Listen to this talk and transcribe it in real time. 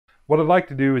What I'd like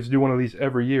to do is do one of these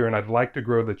every year, and I'd like to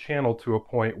grow the channel to a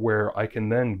point where I can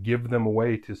then give them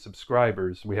away to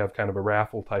subscribers. We have kind of a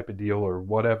raffle type of deal or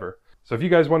whatever. So if you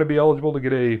guys want to be eligible to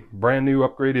get a brand new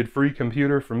upgraded free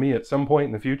computer from me at some point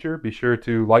in the future, be sure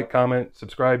to like, comment,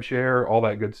 subscribe, share, all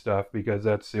that good stuff, because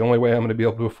that's the only way I'm going to be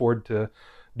able to afford to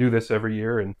do this every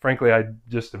year. And frankly, I'm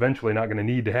just eventually not going to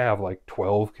need to have like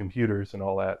 12 computers and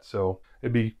all that. So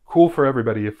it'd be cool for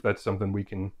everybody if that's something we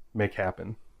can make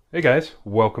happen. Hey guys,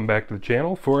 welcome back to the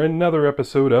channel for another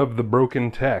episode of The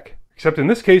Broken Tech. Except in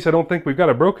this case, I don't think we've got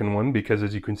a broken one, because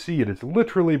as you can see, it is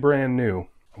literally brand new.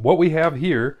 What we have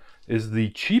here is the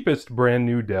cheapest brand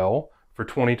new Dell for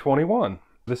 2021.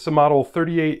 This is a model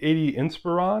 3880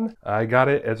 Inspiron. I got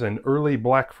it as an early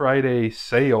Black Friday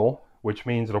sale, which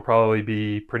means it'll probably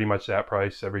be pretty much that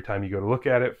price every time you go to look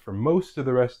at it for most of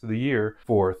the rest of the year,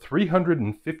 for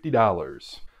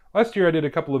 $350. Last year I did a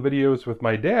couple of videos with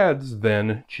my dad's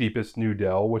then cheapest new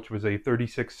Dell, which was a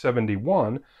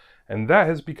 3671, and that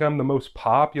has become the most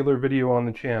popular video on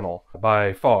the channel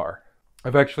by far.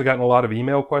 I've actually gotten a lot of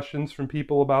email questions from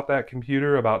people about that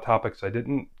computer, about topics I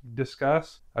didn't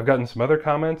discuss. I've gotten some other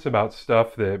comments about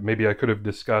stuff that maybe I could have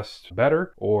discussed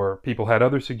better, or people had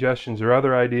other suggestions or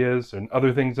other ideas and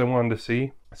other things I wanted to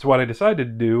see. So what I decided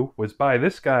to do was buy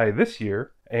this guy this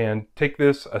year and take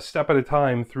this a step at a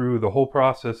time through the whole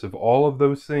process of all of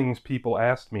those things people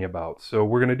asked me about. So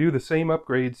we're going to do the same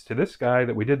upgrades to this guy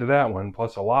that we did to that one,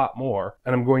 plus a lot more.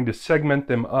 And I'm going to segment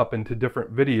them up into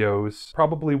different videos,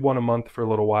 probably one a month for a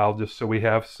little while, just so we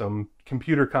have some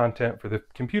computer content for the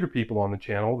computer people on the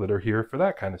channel that are here for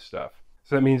that kind of stuff.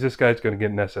 So that means this guy's going to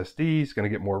get an SSD, he's going to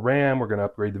get more RAM, we're going to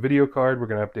upgrade the video card, we're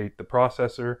going to update the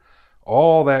processor,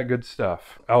 all that good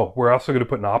stuff. Oh, we're also going to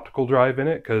put an optical drive in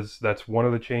it, because that's one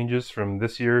of the changes from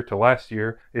this year to last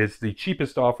year, is the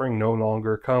cheapest offering no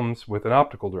longer comes with an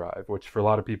optical drive, which for a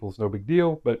lot of people is no big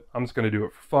deal, but I'm just going to do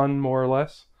it for fun, more or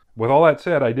less. With all that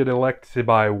said, I did elect to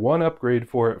buy one upgrade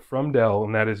for it from Dell,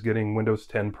 and that is getting Windows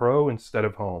 10 Pro instead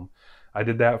of Home. I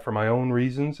did that for my own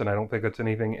reasons, and I don't think that's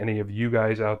anything any of you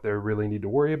guys out there really need to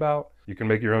worry about. You can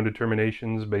make your own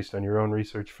determinations based on your own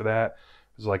research for that.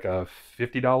 It was like a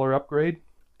 $50 upgrade.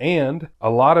 And a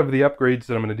lot of the upgrades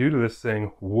that I'm going to do to this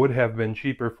thing would have been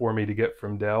cheaper for me to get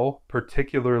from Dell,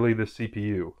 particularly the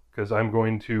CPU, because I'm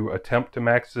going to attempt to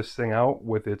max this thing out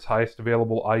with its highest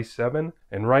available i7.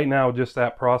 And right now, just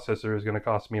that processor is going to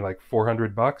cost me like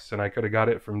 $400, and I could have got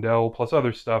it from Dell plus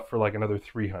other stuff for like another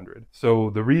 $300. So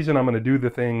the reason I'm going to do the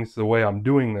things the way I'm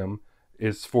doing them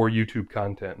is for YouTube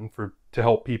content and to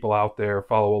help people out there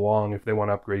follow along if they want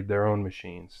to upgrade their own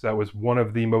machines. That was one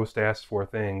of the most asked for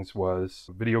things, was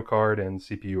video card and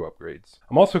CPU upgrades.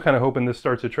 I'm also kind of hoping this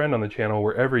starts a trend on the channel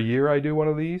where every year I do one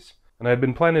of these. And I'd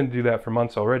been planning to do that for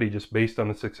months already, just based on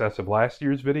the success of last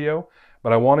year's video.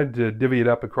 But I wanted to divvy it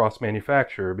up across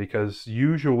manufacturer, because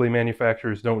usually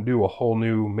manufacturers don't do a whole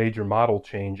new major model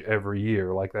change every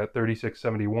year. Like that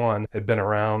 3671 had been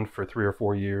around for 3 or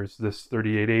 4 years. This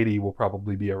 3880 will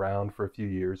probably be around for a few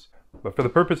years. But for the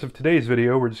purpose of today's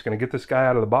video, we're just going to get this guy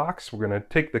out of the box. We're going to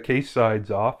take the case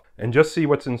sides off and just see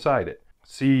what's inside it.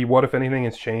 See what, if anything,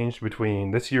 has changed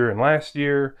between this year and last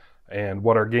year, and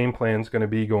what our game plan is going to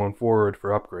be going forward for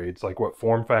upgrades. Like what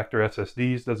form factor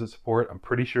SSDs does it support? I'm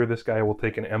pretty sure this guy will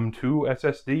take an M2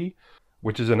 SSD,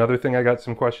 which is another thing I got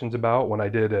some questions about when I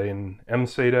did an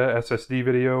mSATA SSD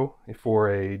video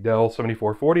for a Dell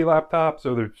 7440 laptop.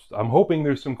 So I'm hoping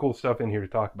there's some cool stuff in here to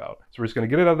talk about. So we're just going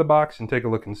to get it out of the box and take a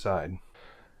look inside.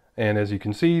 And as you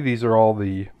can see, these are all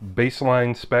the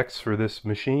baseline specs for this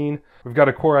machine. We've got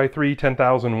a Core i3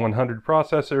 10100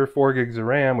 processor, 4 gigs of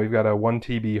RAM. We've got a 1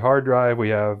 TB hard drive. We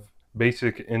have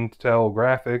basic Intel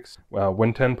graphics.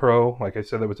 Win 10 Pro, like I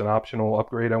said, that was an optional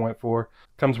upgrade I went for.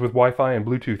 Comes with Wi-Fi and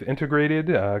Bluetooth integrated.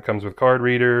 Comes with card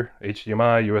reader,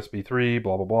 HDMI, USB 3,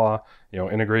 blah, blah, blah. You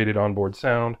know, integrated onboard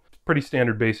sound. Pretty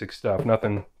standard basic stuff.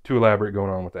 Nothing too elaborate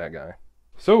going on with that guy.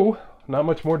 So, not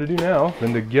much more to do now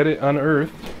than to get it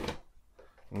unearthed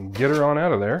and get her on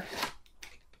out of there.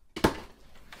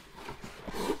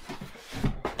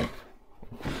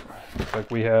 Looks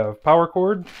like we have power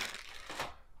cord.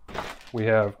 We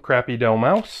have crappy Dell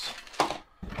mouse.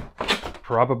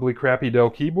 Probably crappy Dell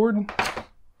keyboard.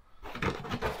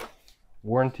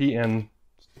 Warranty and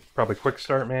probably quick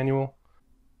start manual.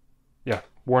 Yeah,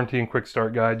 warranty and quick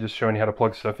start guide, just showing you how to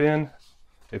plug stuff in.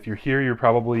 If you're here, you're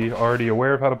probably already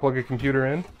aware of how to plug a computer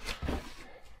in.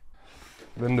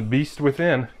 Then the beast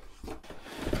within.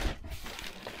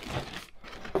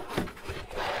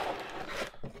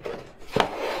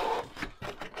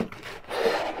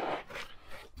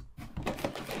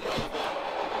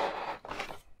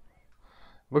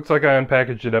 Looks like I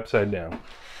unpackaged it upside down.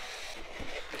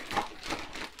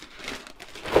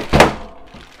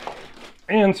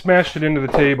 and smashed it into the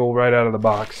table right out of the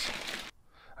box.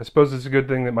 I suppose it's a good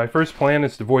thing that my first plan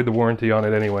is to void the warranty on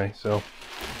it anyway, so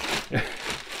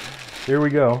here we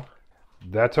go.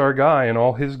 That's our guy in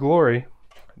all his glory.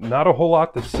 Not a whole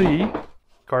lot to see.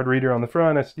 Card reader on the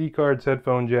front, SD cards,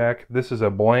 headphone jack. This is a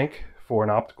blank for an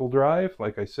optical drive.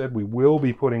 Like I said, we will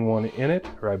be putting one in it,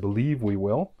 or I believe we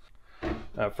will.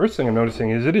 First thing I'm noticing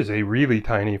is it is a really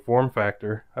tiny form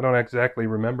factor. I don't exactly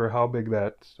remember how big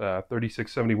that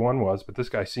 3671 was, but this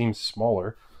guy seems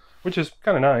smaller, which is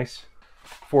kind of nice.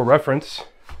 For reference,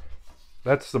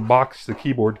 that's the box the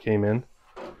keyboard came in.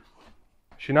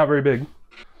 She's not very big.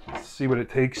 Let's see what it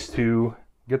takes to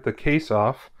get the case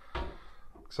off.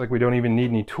 Looks like we don't even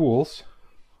need any tools.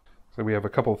 So we have a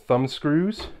couple thumb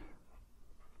screws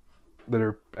that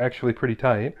are actually pretty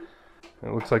tight.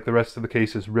 It looks like the rest of the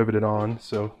case is riveted on,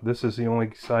 so this is the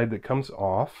only side that comes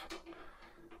off.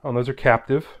 Oh, and those are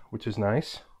captive, which is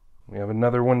nice. We have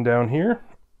another one down here,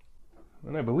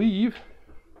 and I believe,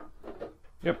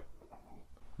 yep,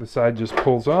 the side just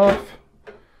pulls off,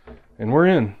 and we're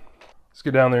in. Let's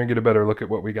get down there and get a better look at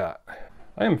what we got.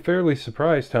 I am fairly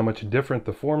surprised how much different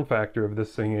the form factor of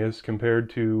this thing is compared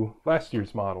to last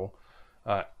year's model.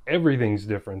 Everything's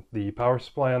different. The power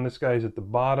supply on this guy is at the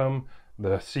bottom.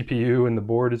 The CPU and the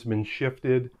board has been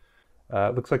shifted.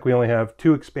 It looks like we only have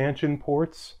 2 expansion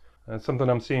ports. Something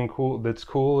I'm seeing that's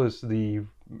cool is the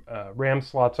RAM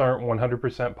slots aren't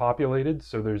 100% populated,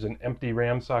 so there's an empty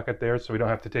RAM socket there, so we don't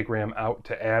have to take RAM out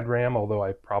to add RAM, although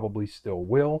I probably still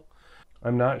will.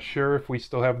 I'm not sure if we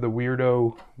still have the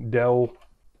weirdo Dell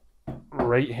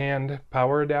right-hand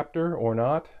power adapter or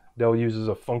not. Dell uses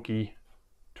a funky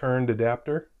turned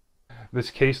adapter. This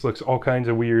case looks all kinds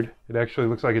of weird. It actually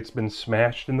looks like it's been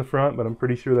smashed in the front, but I'm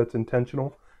pretty sure that's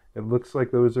intentional. It looks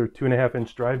like those are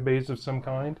 2.5-inch drive bays of some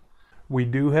kind. We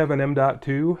do have an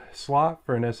M.2 slot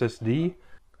for an SSD.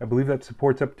 I believe that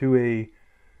supports up to a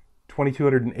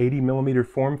 2280 millimeter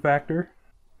form factor.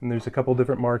 And there's a couple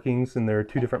different markings, and there are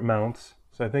 2 different mounts.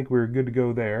 So I think we're good to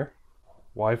go there.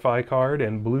 Wi-Fi card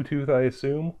and Bluetooth, I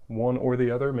assume. One or the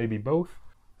other, maybe both.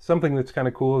 Something that's kind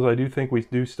of cool is I do think we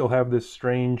do still have this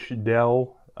strange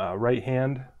Dell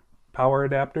right-hand power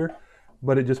adapter,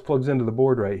 but it just plugs into the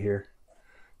board right here.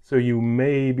 So you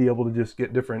may be able to just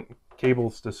get different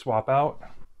cables to swap out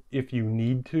if you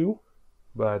need to.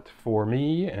 But for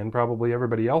me, and probably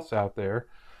everybody else out there,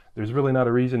 there's really not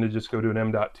a reason to just go to an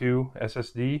M.2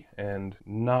 SSD and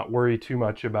not worry too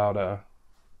much about a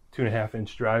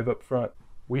 2.5-inch drive up front.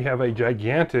 We have a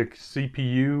gigantic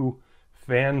CPU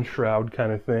fan shroud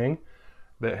kind of thing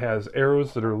that has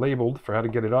arrows that are labeled for how to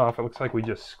get it off. It looks like we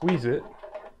just squeeze it.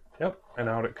 Yep, and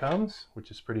out it comes, which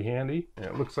is pretty handy. And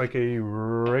it looks like a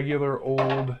regular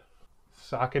old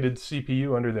socketed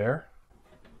CPU under there.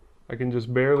 I can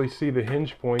just barely see the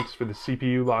hinge points for the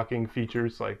CPU locking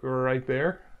features, like right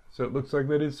there. So it looks like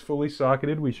that is fully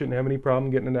socketed. We shouldn't have any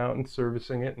problem getting it out and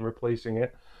servicing it and replacing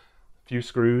it. A few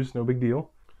screws, no big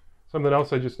deal. Something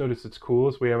else I just noticed that's cool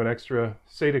is we have an extra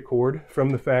SATA cord from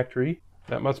the factory.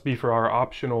 That must be for our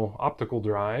optional optical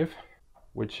drive,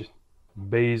 which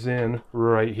bays in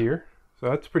right here. So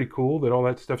that's pretty cool that all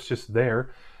that stuff's just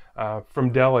there.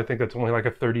 From Dell, I think that's only like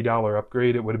a $30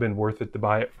 upgrade. It would have been worth it to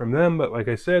buy it from them, but like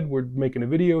I said, we're making a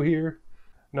video here.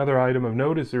 Another item of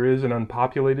note is there is an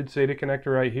unpopulated SATA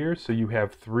connector right here, so you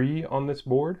have 3 on this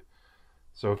board.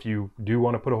 So if you do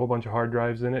want to put a whole bunch of hard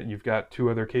drives in it, you've got 2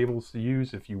 other cables to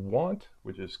use if you want,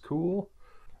 which is cool.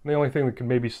 And the only thing that could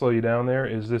maybe slow you down there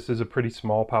is this is a pretty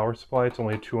small power supply. It's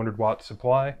only a 200-watt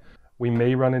supply. We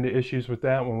may run into issues with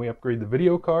that when we upgrade the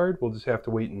video card. We'll just have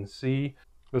to wait and see.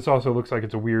 This also looks like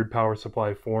it's a weird power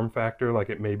supply form factor, like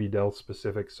it may be Dell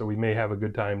specific, so we may have a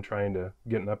good time trying to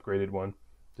get an upgraded one.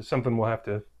 Just something we'll have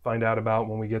to find out about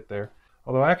when we get there.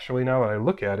 Although actually, now that I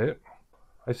look at it,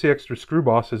 I see extra screw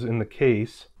bosses in the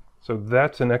case, so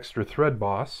that's an extra thread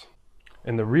boss.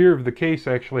 And the rear of the case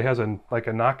actually has like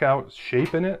a knockout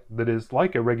shape in it that is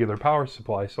like a regular power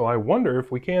supply, so I wonder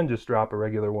if we can just drop a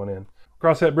regular one in.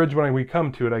 Cross that bridge when we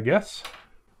come to it, I guess.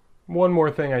 One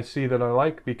more thing I see that I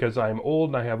like, because I'm old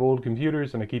and I have old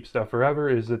computers and I keep stuff forever,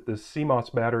 is that the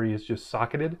CMOS battery is just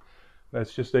socketed.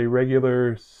 That's just a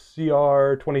regular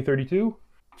CR2032.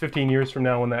 15 years from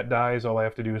now when that dies, all I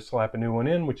have to do is slap a new one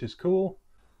in, which is cool.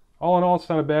 All in all, it's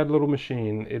not a bad little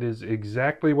machine. It is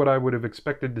exactly what I would have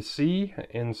expected to see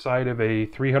inside of a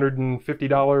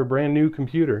 $350 brand new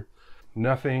computer.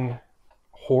 Nothing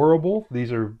horrible.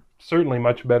 These are certainly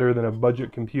much better than a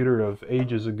budget computer of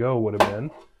ages ago would have been.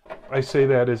 I say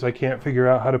that as I can't figure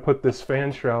out how to put this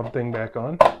fan shroud thing back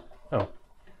on. Oh,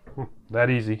 that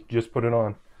easy. Just put it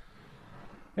on.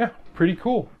 Yeah, pretty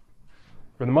cool.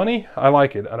 For the money, I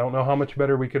like it. I don't know how much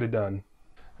better we could have done.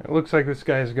 It looks like this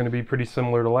guy is going to be pretty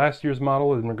similar to last year's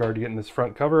model in regard to getting this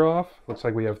front cover off. Looks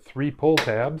like we have 3 pull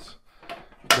tabs.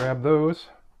 Grab those,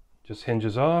 just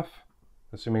hinges off,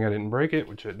 assuming I didn't break it,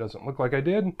 which it doesn't look like I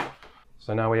did.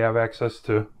 So now we have access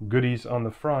to goodies on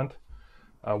the front.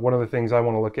 One of the things I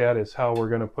want to look at is how we're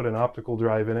going to put an optical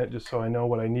drive in it, just so I know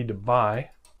what I need to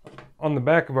buy. On the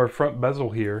back of our front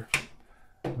bezel here,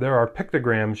 there are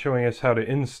pictograms showing us how to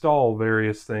install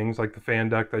various things, like the fan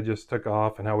duct I just took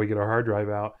off and how we get our hard drive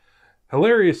out.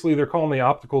 Hilariously, they're calling the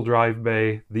optical drive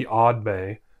bay the odd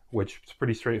bay, which is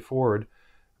pretty straightforward.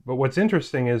 But what's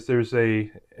interesting is there's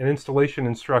an installation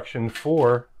instruction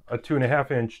for a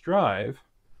 2.5-inch drive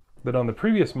that on the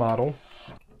previous model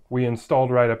we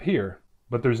installed right up here.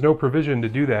 But there's no provision to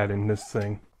do that in this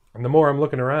thing. And the more I'm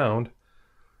looking around,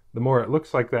 the more it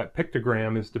looks like that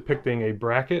pictogram is depicting a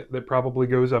bracket that probably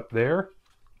goes up there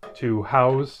to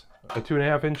house a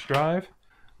 2.5-inch drive.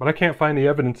 But I can't find the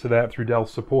evidence of that through Dell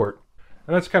support.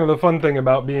 And that's kind of the fun thing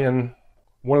about being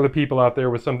one of the people out there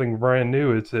with something brand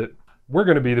new, is that we're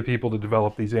going to be the people to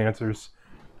develop these answers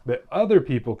that other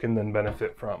people can then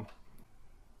benefit from.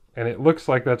 And it looks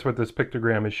like that's what this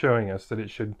pictogram is showing us, that it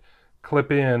should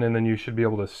clip in and then you should be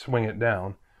able to swing it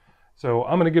down. So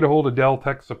I'm going to get a hold of Dell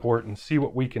tech support and see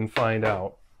what we can find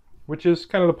out, which is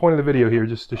kind of the point of the video here,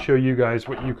 just to show you guys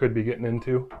what you could be getting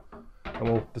into. And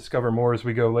we'll discover more as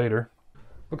we go later.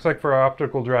 Looks like for our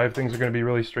optical drive, things are going to be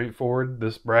really straightforward.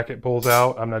 This bracket pulls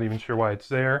out. I'm not even sure why it's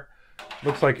there.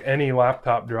 Looks like any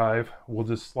laptop drive will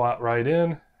just slot right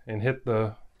in and hit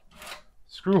the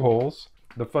screw holes.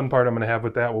 The fun part I'm going to have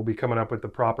with that will be coming up with the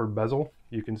proper bezel.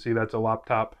 You can see that's a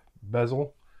laptop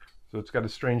bezel. So it's got a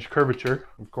strange curvature.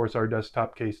 Of course, our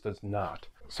desktop case does not.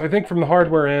 So I think from the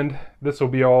hardware end, this will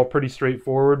be all pretty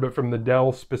straightforward, but from the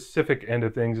Dell specific end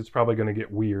of things, it's probably going to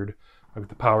get weird with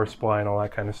the power supply and all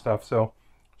that kind of stuff. So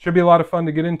it should be a lot of fun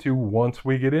to get into once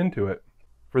we get into it.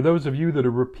 For those of you that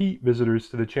are repeat visitors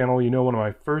to the channel, you know one of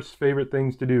my first favorite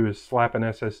things to do is slap an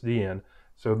SSD in.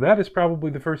 So that is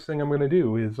probably the first thing I'm going to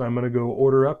do, is I'm going to go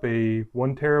order up a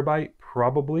 1 terabyte,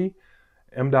 probably,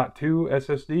 M.2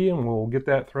 SSD, and we'll get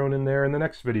that thrown in there in the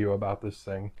next video about this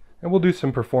thing. And we'll do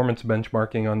some performance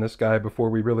benchmarking on this guy before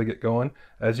we really get going.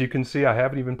 As you can see, I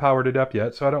haven't even powered it up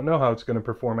yet, so I don't know how it's going to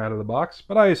perform out of the box,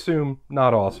 but I assume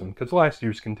not awesome, because last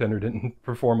year's contender didn't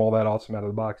perform all that awesome out of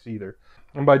the box either.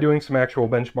 And by doing some actual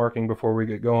benchmarking before we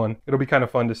get going, it'll be kind of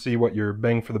fun to see what your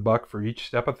bang for the buck for each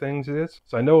step of things is.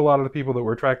 So I know a lot of the people that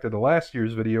were attracted to last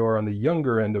year's video are on the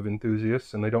younger end of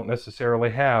enthusiasts, and they don't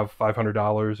necessarily have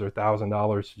 $500 or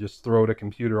 $1,000 to just throw at a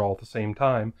computer all at the same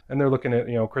time. And they're looking at,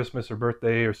 you know, Christmas or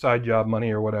birthday or side job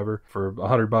money or whatever. For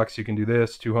 $100 you can do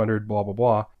this, 200, blah, blah,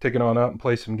 blah. Take it on up and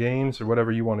play some games or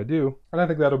whatever you want to do. And I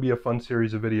think that'll be a fun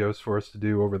series of videos for us to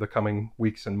do over the coming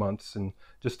weeks and months, and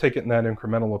just take it in that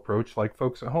incremental approach like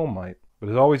folks at home might. But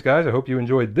as always, guys, I hope you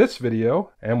enjoyed this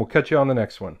video, and we'll catch you on the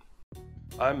next one.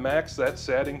 I'm Max, that's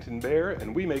Saddington Bear,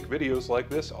 and we make videos like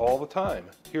this all the time.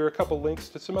 Here are a couple links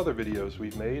to some other videos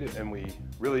we've made, and we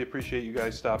really appreciate you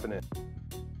guys stopping in.